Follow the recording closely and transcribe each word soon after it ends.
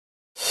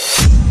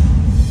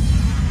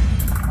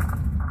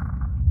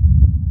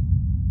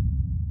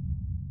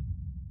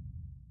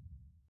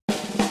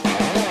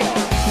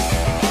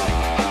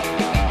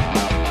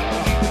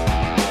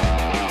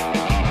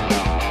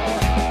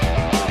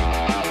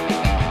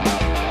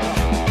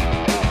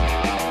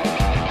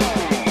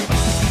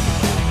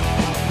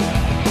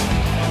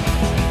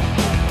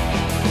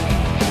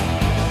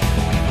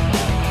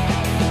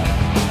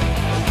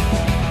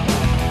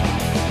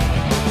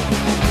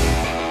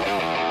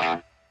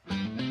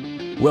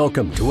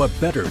Welcome to a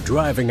better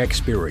driving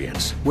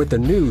experience with the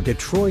new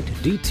Detroit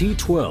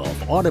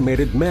DT12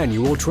 automated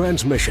manual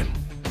transmission.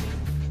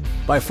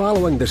 By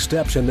following the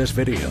steps in this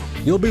video,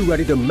 you'll be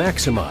ready to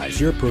maximize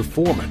your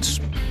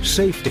performance,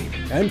 safety,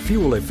 and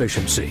fuel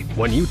efficiency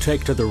when you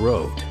take to the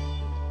road.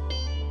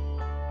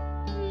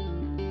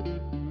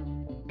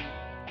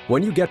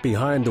 When you get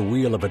behind the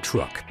wheel of a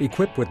truck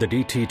equipped with the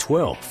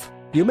DT12,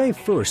 you may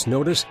first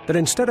notice that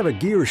instead of a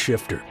gear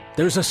shifter,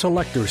 there's a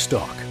selector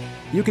stalk.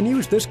 You can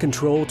use this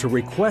control to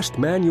request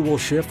manual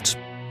shifts,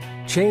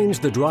 change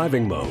the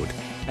driving mode,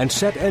 and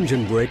set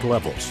engine brake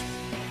levels.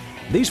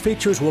 These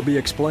features will be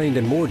explained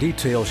in more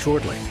detail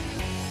shortly.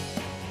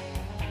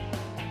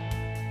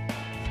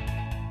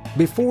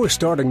 Before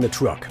starting the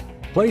truck,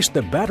 place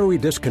the battery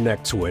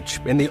disconnect switch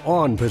in the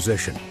on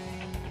position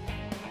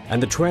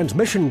and the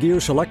transmission gear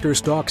selector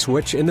stalk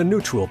switch in the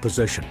neutral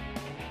position.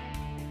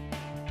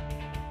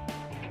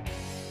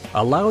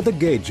 Allow the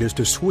gauges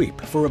to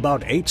sweep for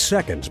about 8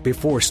 seconds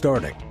before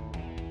starting.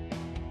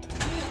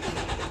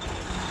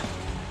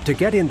 To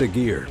get into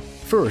gear,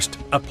 first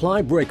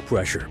apply brake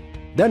pressure,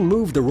 then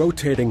move the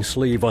rotating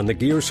sleeve on the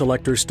gear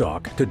selector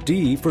stalk to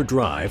D for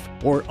drive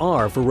or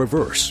R for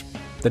reverse.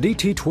 The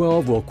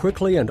DT12 will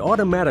quickly and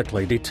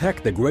automatically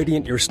detect the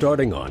gradient you're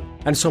starting on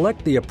and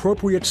select the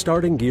appropriate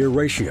starting gear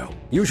ratio,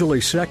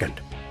 usually second.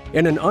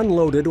 In an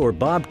unloaded or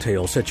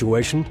bobtail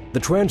situation, the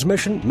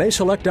transmission may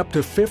select up to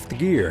 5th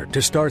gear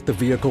to start the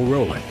vehicle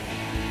rolling.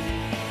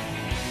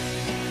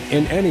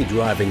 In any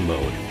driving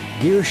mode,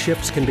 gear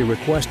shifts can be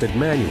requested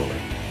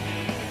manually.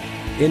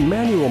 In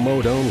manual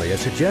mode only, a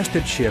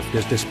suggested shift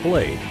is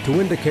displayed to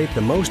indicate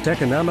the most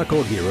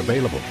economical gear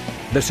available.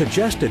 The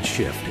suggested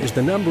shift is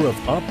the number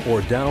of up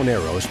or down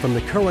arrows from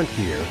the current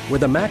gear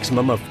with a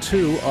maximum of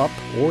 2 up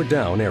or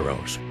down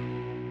arrows.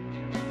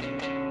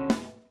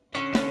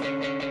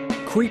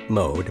 Creep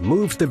mode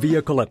moves the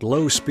vehicle at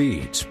low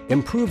speeds,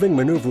 improving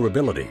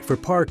maneuverability for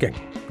parking,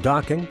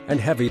 docking,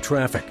 and heavy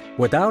traffic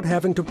without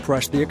having to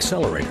press the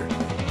accelerator.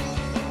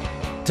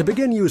 To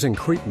begin using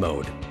creep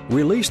mode,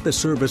 release the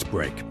service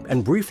brake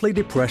and briefly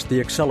depress the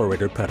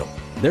accelerator pedal,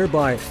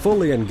 thereby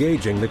fully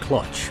engaging the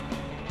clutch.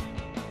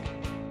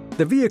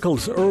 The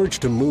vehicle's urge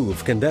to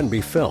move can then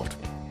be felt.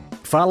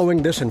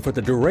 Following this and for the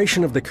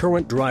duration of the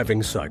current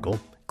driving cycle,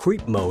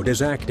 creep mode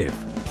is active.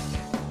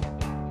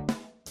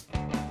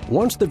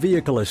 Once the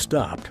vehicle is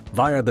stopped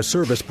via the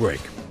service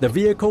brake, the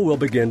vehicle will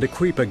begin to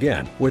creep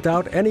again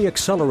without any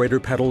accelerator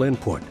pedal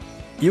input.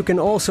 You can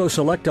also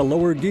select a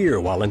lower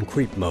gear while in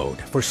creep mode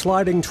for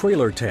sliding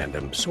trailer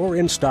tandems or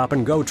in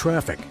stop-and-go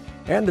traffic,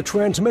 and the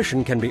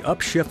transmission can be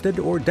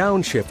upshifted or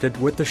downshifted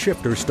with the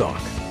shifter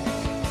stalk.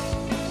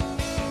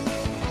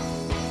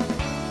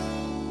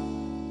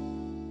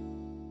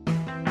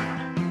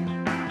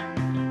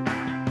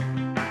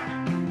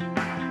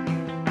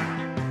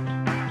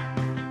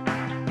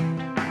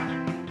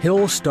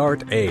 Hill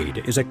Start Aid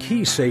is a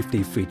key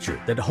safety feature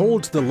that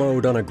holds the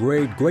load on a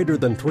grade greater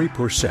than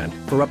 3%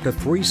 for up to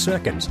 3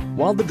 seconds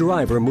while the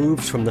driver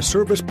moves from the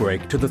service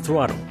brake to the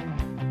throttle.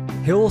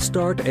 Hill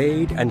Start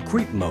Aid and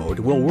creep mode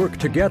will work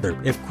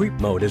together if creep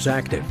mode is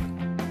active.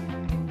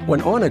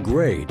 When on a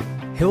grade,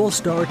 Hill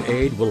Start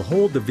Aid will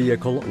hold the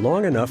vehicle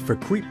long enough for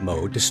creep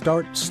mode to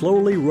start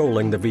slowly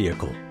rolling the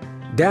vehicle.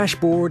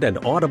 Dashboard and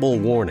audible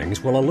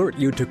warnings will alert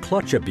you to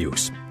clutch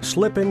abuse,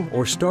 slipping,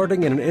 or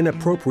starting in an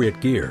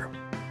inappropriate gear.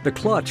 The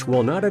clutch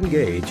will not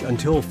engage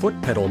until foot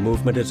pedal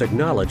movement is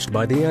acknowledged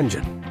by the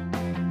engine.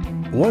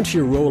 Once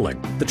you're rolling,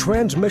 the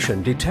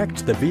transmission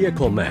detects the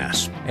vehicle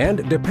mass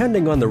and,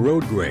 depending on the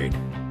road grade,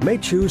 may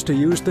choose to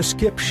use the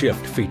skip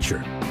shift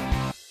feature.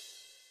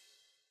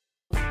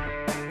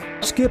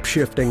 Skip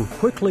shifting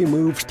quickly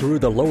moves through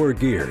the lower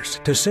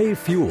gears to save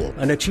fuel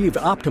and achieve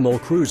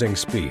optimal cruising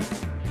speed.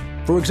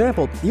 For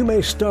example, you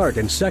may start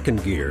in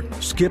 2nd gear,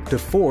 skip to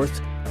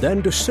 4th,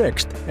 then to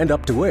 6th and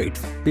up to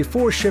 8th,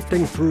 before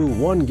shifting through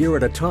 1 gear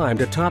at a time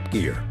to top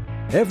gear.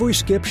 Every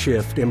skip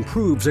shift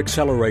improves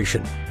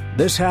acceleration.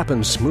 This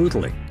happens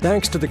smoothly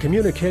thanks to the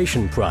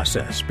communication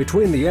process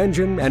between the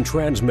engine and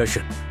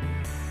transmission.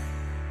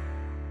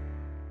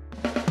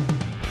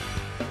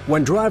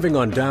 When driving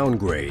on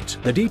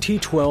downgrades, the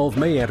DT12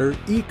 may enter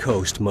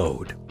E-Coast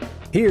mode.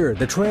 Here,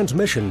 the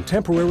transmission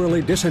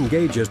temporarily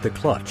disengages the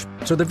clutch,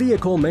 so the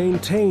vehicle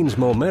maintains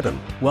momentum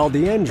while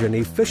the engine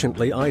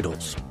efficiently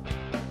idles.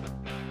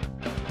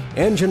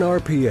 Engine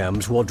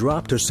RPMs will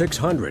drop to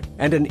 600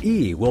 and an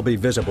E will be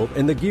visible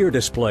in the gear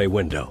display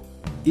window.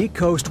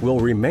 E-Coast will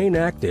remain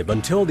active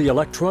until the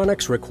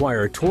electronics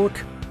require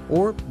torque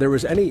or there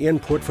is any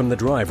input from the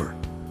driver.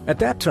 At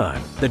that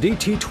time, the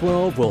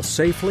DT12 will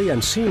safely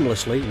and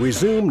seamlessly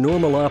resume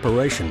normal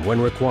operation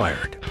when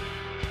required.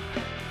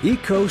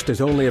 E-Coast is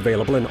only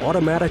available in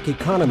automatic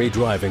economy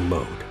driving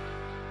mode.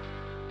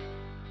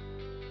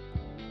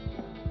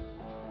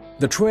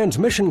 The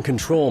transmission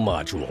control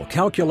module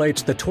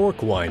calculates the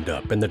torque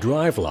windup in the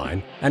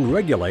driveline and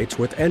regulates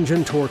with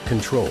engine torque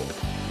control.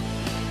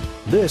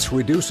 This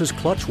reduces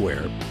clutch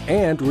wear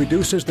and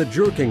reduces the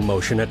jerking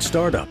motion at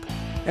startup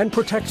and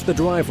protects the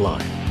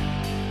driveline.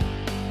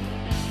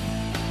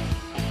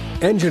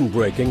 Engine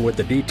braking with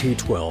the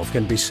DT12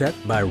 can be set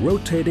by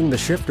rotating the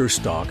shifter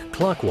stalk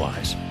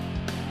clockwise.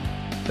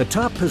 The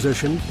top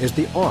position is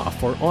the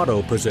off or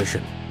auto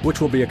position,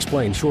 which will be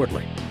explained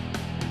shortly.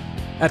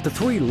 At the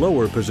 3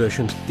 lower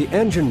positions, the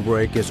engine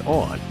brake is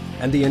on,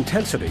 and the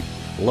intensity,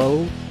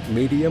 low,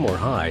 medium, or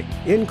high,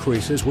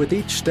 increases with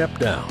each step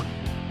down.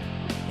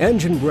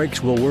 Engine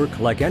brakes will work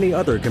like any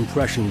other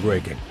compression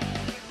braking.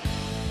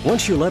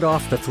 Once you let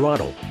off the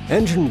throttle,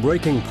 engine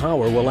braking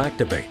power will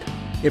activate,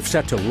 if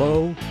set to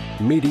low,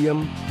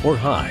 medium, or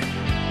high.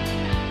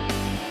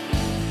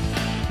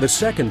 The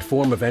second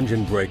form of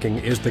engine braking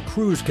is the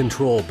cruise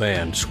control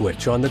band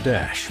switch on the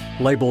dash,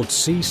 labeled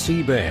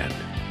CC band.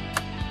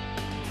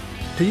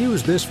 To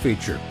use this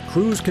feature,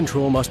 cruise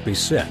control must be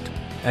set,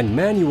 and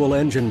manual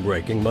engine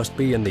braking must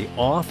be in the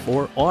off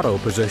or auto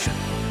position.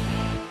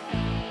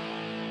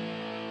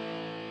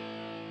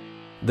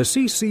 The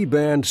CC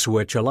band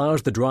switch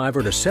allows the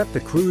driver to set the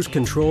cruise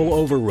control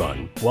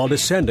overrun while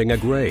descending a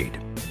grade.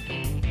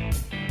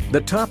 The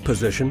top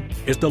position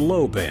is the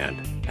low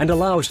band and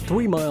allows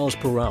 3 miles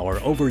per hour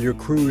over your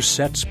cruise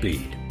set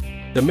speed.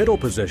 The middle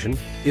position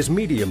is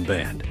medium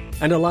band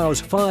and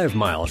allows 5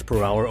 miles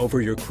per hour over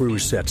your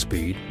cruise set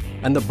speed,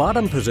 and the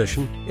bottom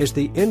position is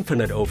the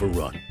infinite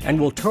overrun and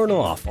will turn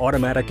off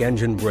automatic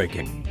engine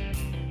braking.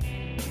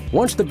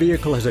 Once the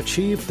vehicle has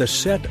achieved the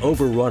set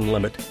overrun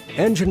limit,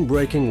 engine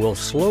braking will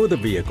slow the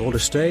vehicle to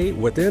stay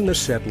within the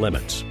set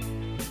limits.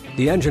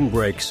 The engine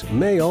brakes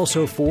may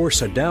also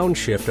force a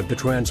downshift of the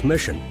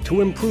transmission to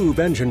improve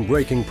engine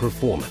braking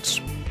performance.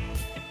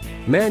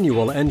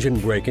 Manual engine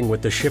braking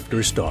with the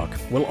shifter stalk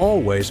will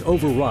always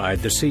override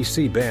the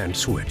CC band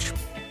switch.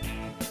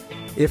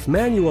 If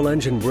manual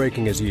engine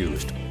braking is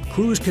used,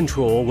 cruise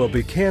control will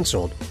be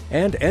canceled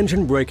and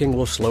engine braking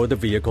will slow the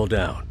vehicle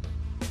down.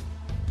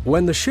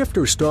 When the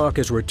shifter stalk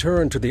is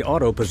returned to the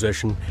auto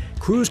position,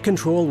 cruise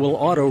control will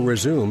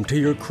auto-resume to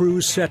your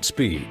cruise set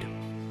speed.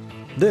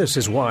 This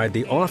is why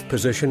the off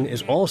position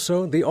is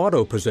also the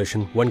auto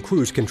position when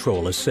cruise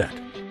control is set.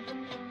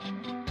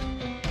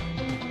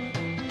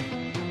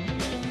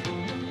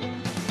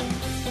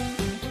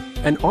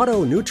 An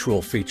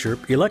auto-neutral feature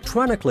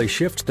electronically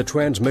shifts the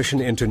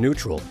transmission into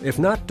neutral if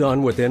not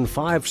done within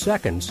 5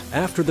 seconds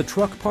after the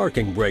truck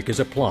parking brake is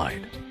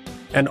applied.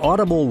 An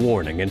audible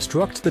warning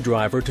instructs the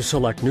driver to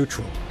select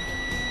neutral.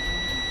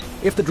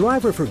 If the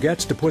driver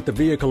forgets to put the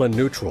vehicle in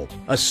neutral,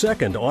 a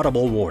second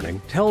audible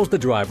warning tells the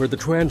driver the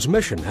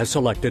transmission has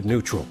selected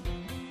neutral.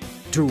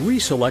 To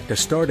reselect a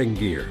starting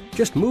gear,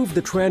 just move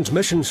the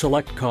transmission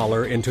select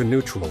collar into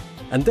neutral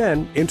and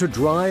then into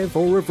drive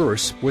or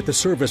reverse with the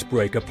service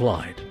brake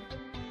applied.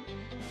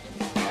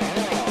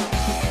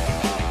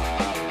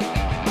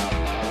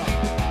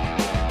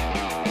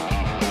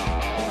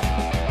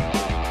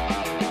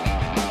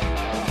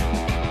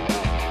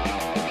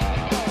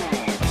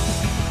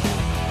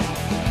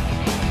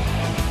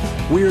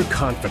 We're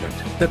confident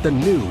that the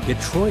new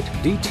Detroit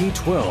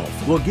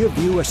DT12 will give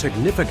you a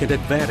significant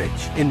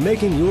advantage in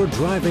making your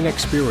driving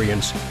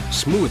experience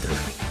smoother,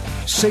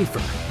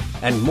 safer,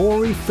 and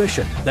more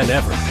efficient than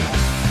ever.